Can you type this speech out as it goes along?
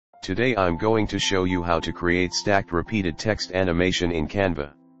Today I'm going to show you how to create stacked repeated text animation in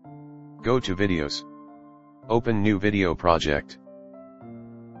Canva. Go to Videos. Open New Video Project.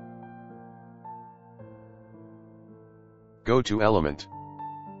 Go to Element.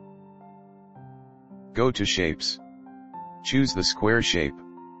 Go to Shapes. Choose the square shape.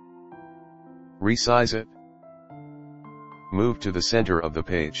 Resize it. Move to the center of the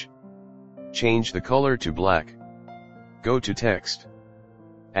page. Change the color to black. Go to Text.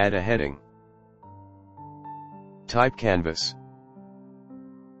 Add a heading. Type Canvas.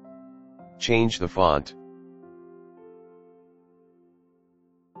 Change the font.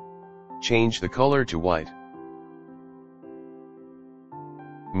 Change the color to white.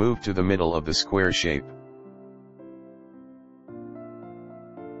 Move to the middle of the square shape.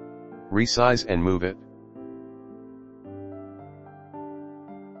 Resize and move it.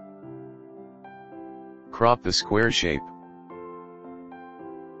 Crop the square shape.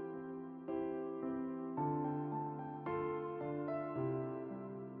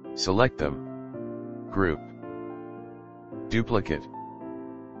 Select them. Group. Duplicate.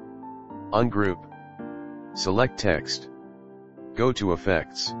 Ungroup. Select text. Go to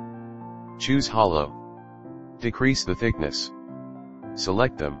Effects. Choose Hollow. Decrease the thickness.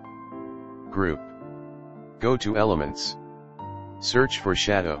 Select them. Group. Go to Elements. Search for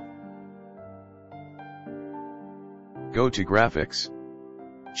Shadow. Go to Graphics.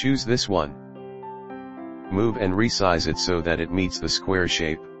 Choose this one. Move and resize it so that it meets the square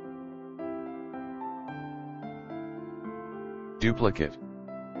shape. Duplicate.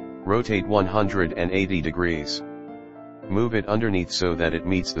 Rotate 180 degrees. Move it underneath so that it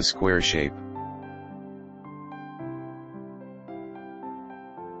meets the square shape.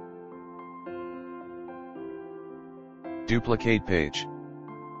 Duplicate page.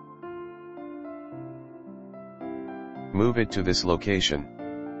 Move it to this location.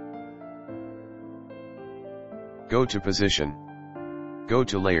 Go to Position. Go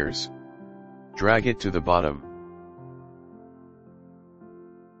to Layers. Drag it to the bottom.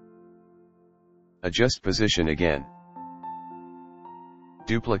 Adjust position again.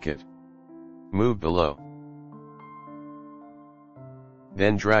 Duplicate. Move below.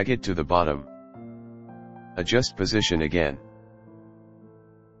 Then drag it to the bottom. Adjust position again.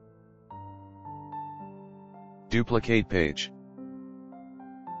 Duplicate page.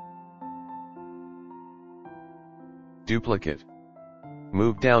 Duplicate.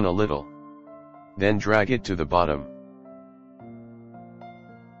 Move down a little. Then drag it to the bottom.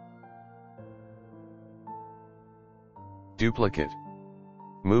 Duplicate.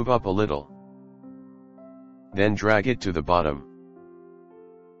 Move up a little. Then drag it to the bottom.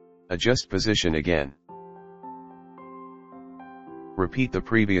 Adjust position again. Repeat the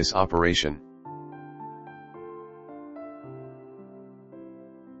previous operation.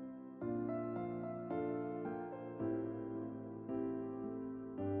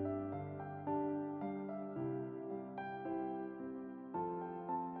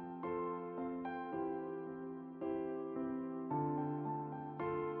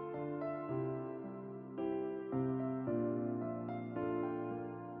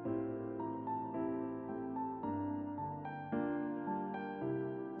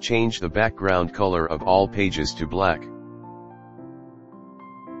 Change the background color of all pages to black.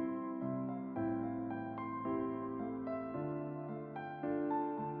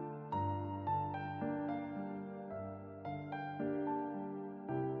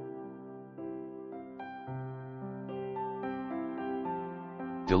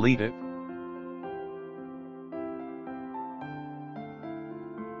 Delete it.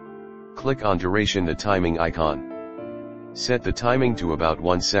 Click on Duration, the timing icon. Set the timing to about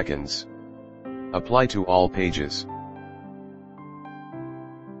 1 second. Apply to all pages.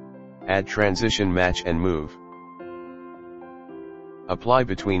 Add transition, match and move. Apply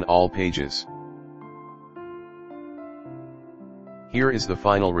between all pages. Here is the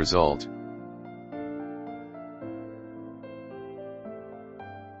final result.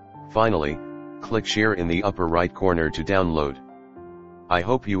 Finally, click share in the upper right corner to download. I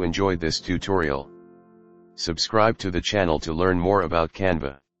hope you enjoyed this tutorial. Subscribe to the channel to learn more about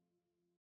Canva.